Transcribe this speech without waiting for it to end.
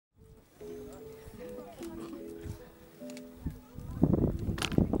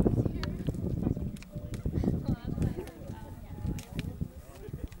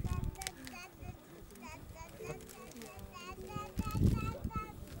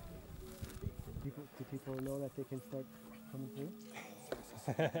people know that they can start coming through?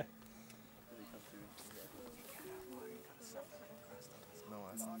 No,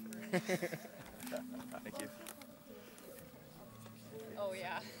 that's not fair. Thank you. Oh,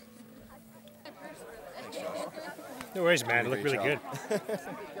 yeah. Thanks, Josh. No worries, man. It looked really Great good.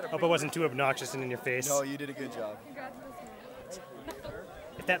 Hope it wasn't too obnoxious and in your face. No, you did a good job.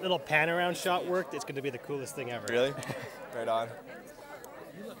 If that little pan around shot worked, it's going to be the coolest thing ever. Really? Right on.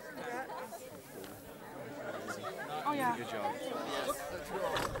 Oh, yeah. Good job.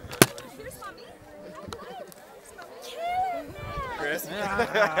 Here's mommy. Chris?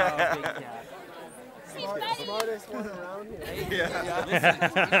 Big cat. Smartest one around here. Yeah.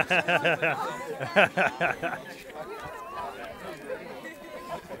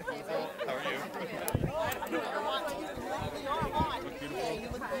 How are you?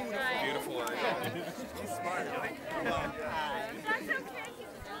 Beautiful. He's smart. That's okay. He's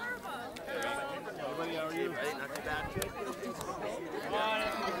adorable. Everybody, how are you? Right, not too bad.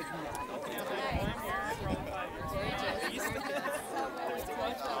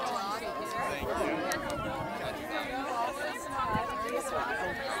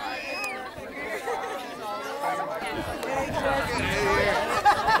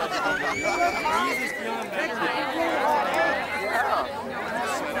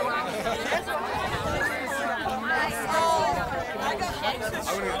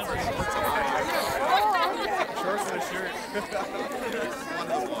 Shorts and a shirt.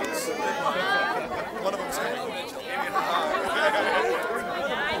 One of them's coming.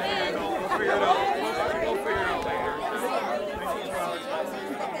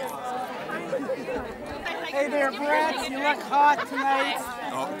 Hey there, Brad. You look hot tonight.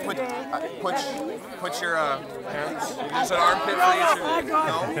 Oh, put your hands. Use an armpit for each. I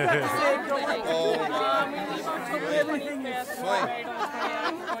got it. You got the same. Don't worry. Oh, Everything is fine.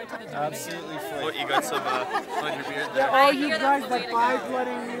 Absolutely fine. What, you got some on your beard there? all you guys that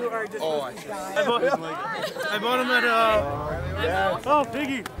by-blooding you are just Oh, supposed to die. I bought him at oh,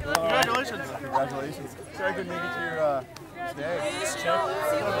 Piggy. Congratulations. Congratulations. Sorry I couldn't make it to your stay.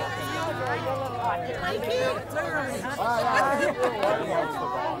 Thank you.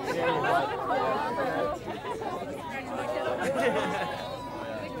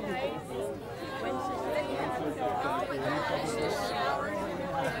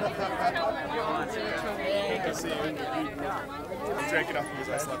 Good to see you. I'm drinking off because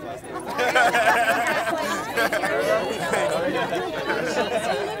I slept last night.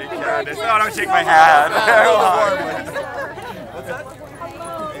 No, don't shake my hand. What's that?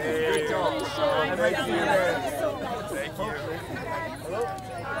 Hey. I'm right here. Thank you. Hello?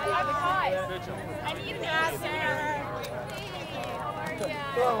 I need an answer. Hey, how are you?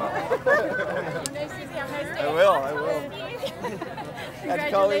 Nice to see you. Have a nice day. I will.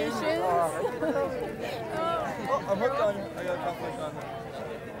 Congratulations. Oh, I'm hooked on you. I got a couple on there.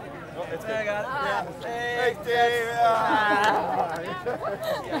 Oh, it's good. I got it. Yeah. Hey, Dave.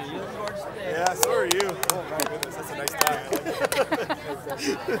 You look gorgeous today. Yeah, so are you. Oh my goodness, that's a nice tie.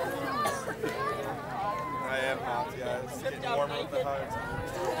 I am hot, yeah. It's getting warmer with the hugs.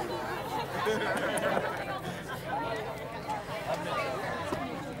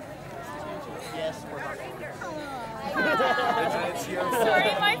 Yes, we're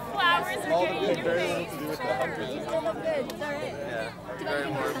Sorry, my flowers are getting in your face. To do with the hunters. You still look good. It's all right. Yeah, very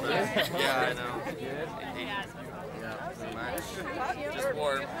warm, but yeah, I know. Just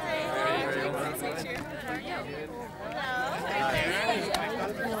warm. Very warm. How are you? Hello.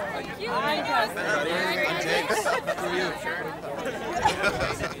 I'm James. Who are you?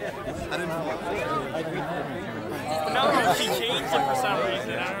 I didn't know. No, she changed it for some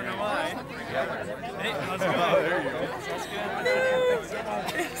reason. I don't know why. Hey, how's it going? Oh, there you go. That's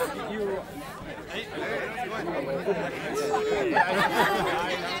good. You.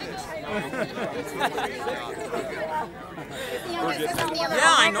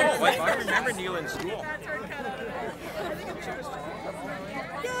 Yeah, I know. I remember Neil in school.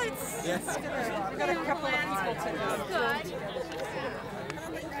 Yeah, it's we got a couple of people tonight. Good.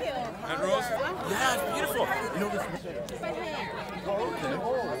 And Rose? Yeah, it's beautiful. You know this.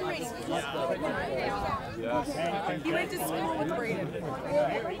 He went to school with Braden.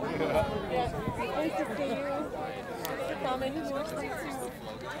 Nice to see you. Coming.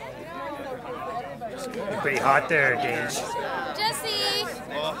 Pretty hot there, Gage. Jesse.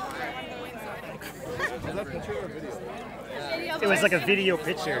 Was that picture or video? It was like a video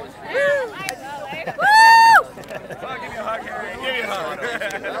picture. Woo! Oh, give me a hug, Harry. Give me a hug.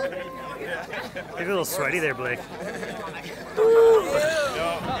 Maybe a little sweaty there, Blake.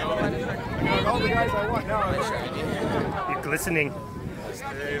 All the guys I want now. You're glistening.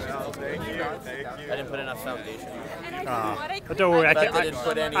 Hey, Val, thank you. Thank you. I didn't put enough foundation. But don't worry, But I didn't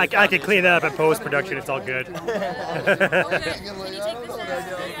put any. I can clean that up in post-production. It's all good. Can you take this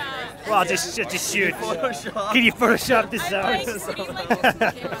as Well, just shoot. Can you Photoshop this out?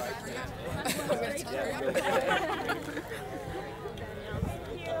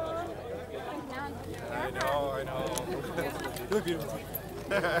 I know. Look beautiful.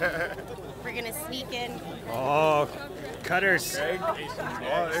 We're gonna sneak in. Oh, cutters. Greg? Oh,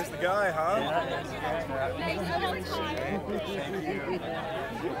 there's the guy, huh?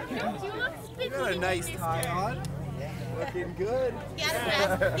 You got a nice tie on. Looking good. He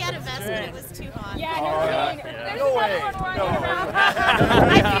had a vest, but it was too hot. No way. No.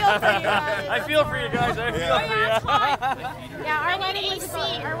 I feel for you guys. I feel for you guys. I feel for you. Yeah, our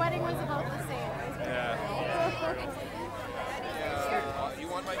wedding was about the same. You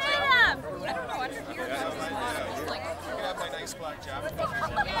want my Yeah. You can have my nice black jacket.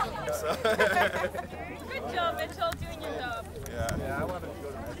 Good job, Mitchell, doing your job. Yeah, I wanted to go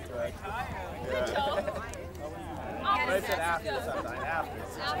to the next track. Good job. I said after sometime. After.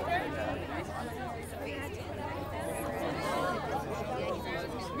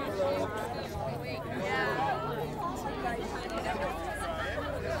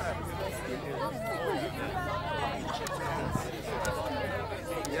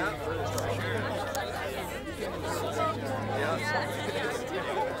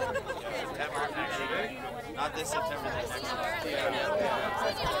 Not this September, the next one. Yeah,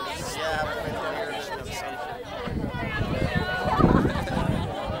 but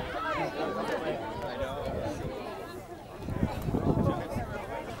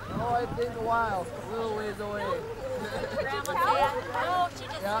Oh, it's been a while. A little ways away.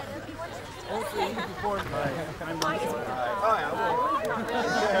 Yeah. Hopefully he's before me. Oh, yeah.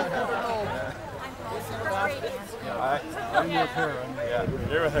 I'm with her. Yeah,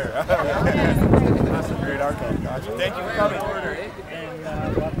 you're with her. That's a great art club. Gotcha. Thank you for coming.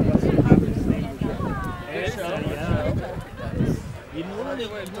 You know they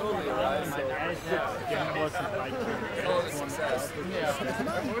went totally right. My dad Oh, success. Yeah.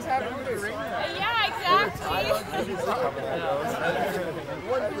 What was happening with the ring? Yeah, exactly.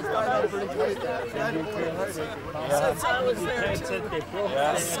 What was going on pretty close there? Since I was there,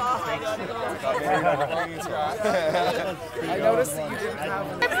 I noticed that you didn't have.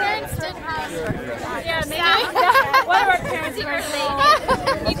 Our parents didn't have. Yeah, maybe. One of our parents were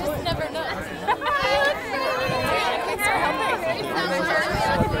late. You just never know. Thanks for helping.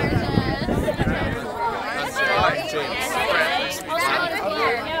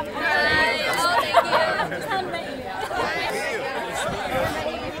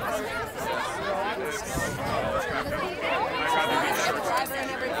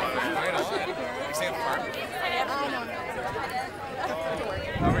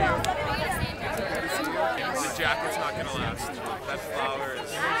 The jacket's not gonna last. That flower is.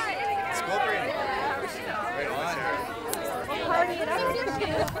 It's gold green.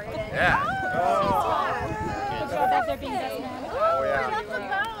 Yeah. Oh yeah.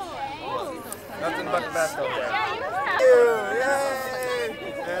 Nothing but the best out there. Yay!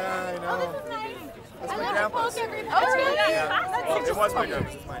 Yeah, I know. That's my grandpa's. Yeah. Well, it was my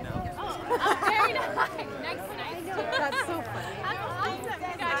grandpa's. It's mine now. Very nice. That's so funny.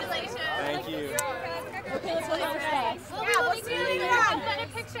 Congratulations. Thank you. Okay, let's go downstairs. We'll see you later. Better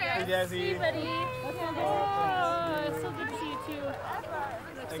picture. Hey, Desi. See you, buddy. Oh, it's so good to see you too.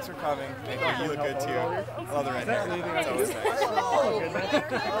 Thanks for coming. You look good too. I love the red hair. It's always nice.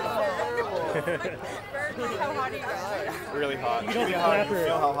 Really hot. You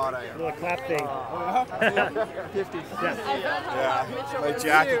feel how hot I am. Little clap thing. 50. Yeah. My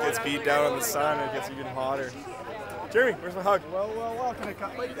jacket gets beat down in the sun and it gets even hotter. Jeremy, where's my hug? Well, can I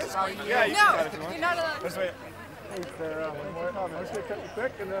cut like this? Yeah, you can cut if you want. You're not allowed. Let's wait. Hey, Sarah, one more time. I'm just going to cut you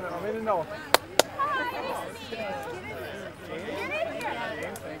quick and then I'm in and know.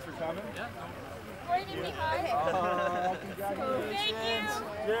 James, thanks for coming. Congratulations.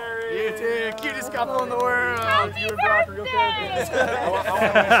 Jerry. You too. Cutest couple in the world. Happy You and Brock are real birthday.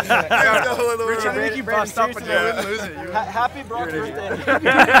 good. Richard, I think you bust up with I wouldn't lose it. Happy Brock's birthday.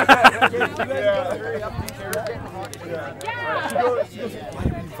 Why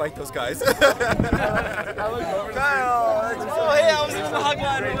did we invite those guys? Kyle! Oh, hey, I was in the hug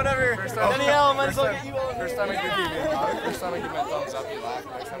line or whatever. Danielle, might as well get you on. First time I give you a hug. First time I give my thumbs up, you laugh.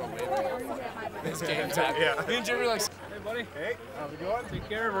 Next time I'm waving. This game's up. Yeah. Me and Jimmy like, hey buddy. Hey, how's it going? Take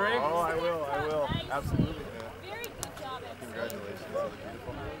care of her, eh? Oh, I will. Absolutely, man. Very good job. Congratulations. You look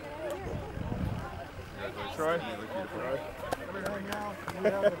beautiful. Congratulations. Troy? You look beautiful. Troy? Everything now. You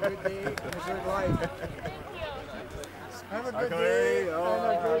have a good day and a good life. Have a good day. Oh,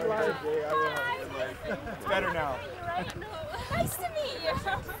 It's better now. Nice to meet you.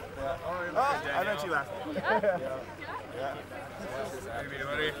 Oh, I met you last night. Yeah. Hey,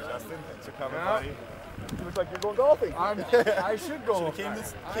 buddy. Justin, thanks for coming, buddy. You look like you're going golfing. I should go. Came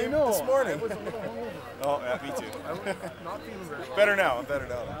this morning. Oh, yeah, me too. Not feeling very well. Better now. I'm better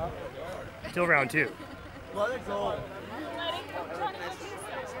now. Till round 2. Let it go.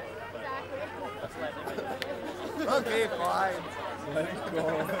 Okay, fine. Let it go.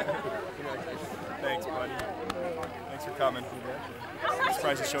 Thanks, buddy. Thanks for coming.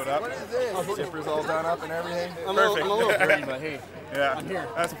 Surprised you showed up. What is this? Zipper's all done up and everything. Perfect. I'm a little dirty, but hey. Yeah, I'm here.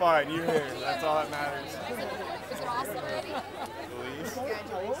 That's fine. You're here. That's all that matters. Is it awesome already? Louise.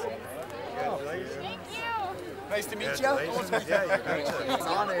 Congratulations. Thank you. Nice to meet you. Yeah, you're It's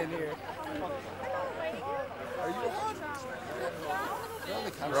on in here. Are you on?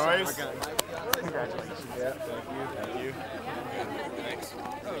 Royce. Congratulations. Yeah, thank you. Thanks.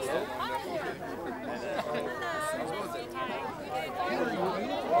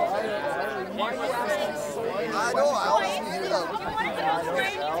 I know, I always hear them. I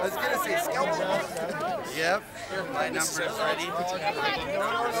was going to say scalpel. Yep, my number is ready.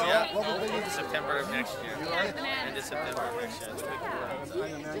 Yeah, September of next year. End of September of next year.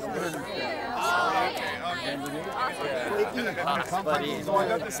 Buddy. So I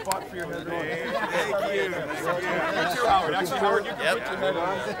got the spot for your head. Thank you. Thank you, Howard. Actually, Howard, you can put your head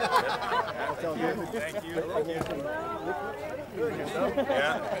on. Thank you.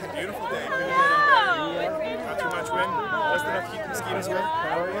 Yeah, beautiful day. Not too much wind. Just enough to keep the mosquitoes away.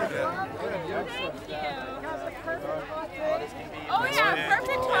 Oh yeah,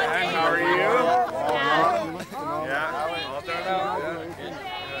 perfect one. And how are you? Yeah, all done out.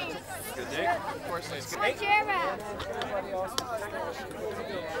 Good day. Of course, nice. Hi, Jared.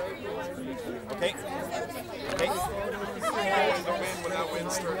 Okay. The wind, when that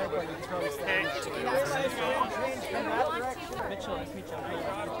wind started. Mitchell, nice to meet you.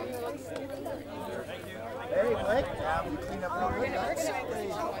 Hey, Blake. Yeah, we cleaned up the room.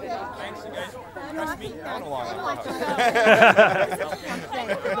 Thanks, you guys. Nice to meet you. I don't know why.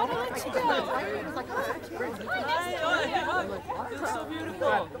 So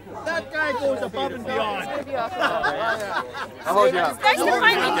beautiful. That guy goes above and beyond. I'll hold you up. Nice to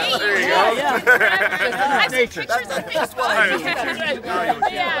finally meet you. There you go. I have some pictures of me.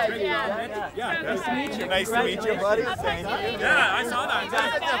 Yeah. Nice to meet you. Nice to meet you, buddy. Thank you. Yeah, I saw that.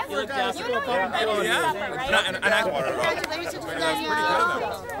 You look desperate. Oh, yeah? And I water it off. Congratulations for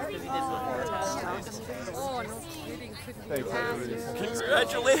That's pretty good of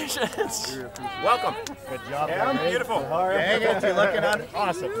Congratulations. Welcome. Good job. Yeah, beautiful. Dang it, you're looking on.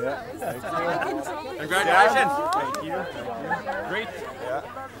 Awesome. Yeah. Congratulations. Thank you. Great. Yeah.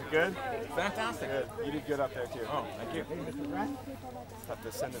 Good. Fantastic. Good. You did good up there too. Oh, thank you. Have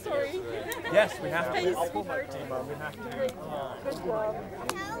to send it to yes, we have to. I'll pull my team up. We have to.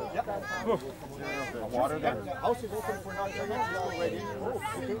 Yep. Water there. House is open for not ready.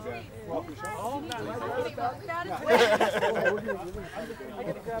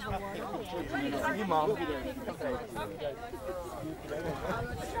 Hey, Mom.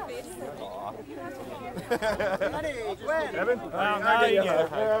 Evan? I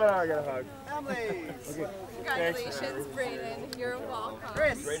got a hug. Congratulations, Braden. You're welcome.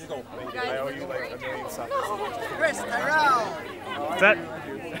 Chris. Ready to go. I owe you like $1 million something. Chris, Tyrell. Is that?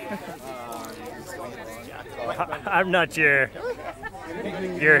 I'm not your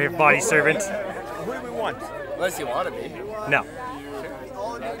body servant. Who do we want? Unless you want to be. No.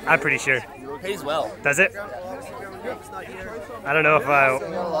 I'm pretty sure. Pays well. Does it? I don't know if I.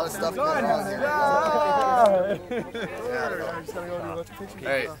 Got a lot of stuff going on here.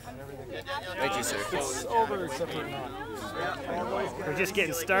 Hey. Thank you, sir. It's over except for We're just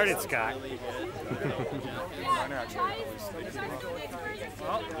getting started, Scott.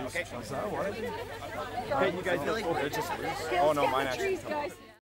 Okay. Hey, you guys. Oh no, mine actually.